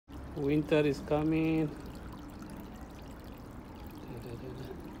Winter is coming.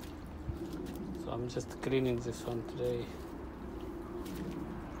 So I'm just cleaning this one today.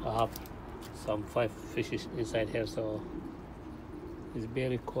 I have some 5 fishes inside here, so it's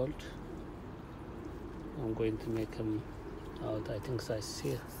very cold. I'm going to make them out. I think I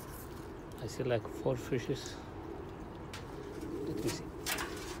see like 4 fishes. Let me see.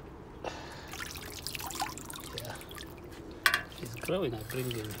 Yeah, it's growing. I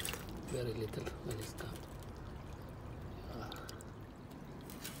bring in very little when it's come.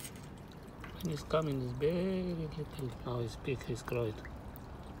 When it's coming, it's very little. Now it's big. It's growing.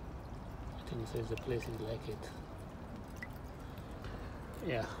 I think there's a place is like it.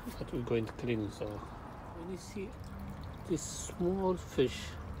 Yeah, but we're going to clean it. So when you see this small fish,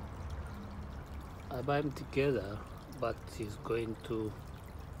 I buy them together, but he's going to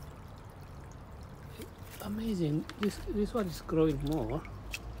amazing. This one is growing more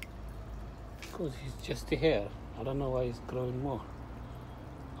because he's just here. I don't know why he's growing more.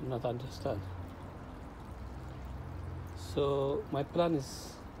 I'm not understand. So my plan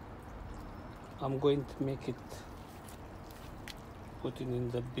is I'm going to make it, put it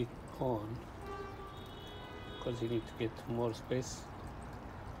in the big pond because you need to get more space.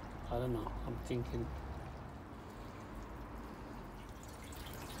 I don't know. I'm thinking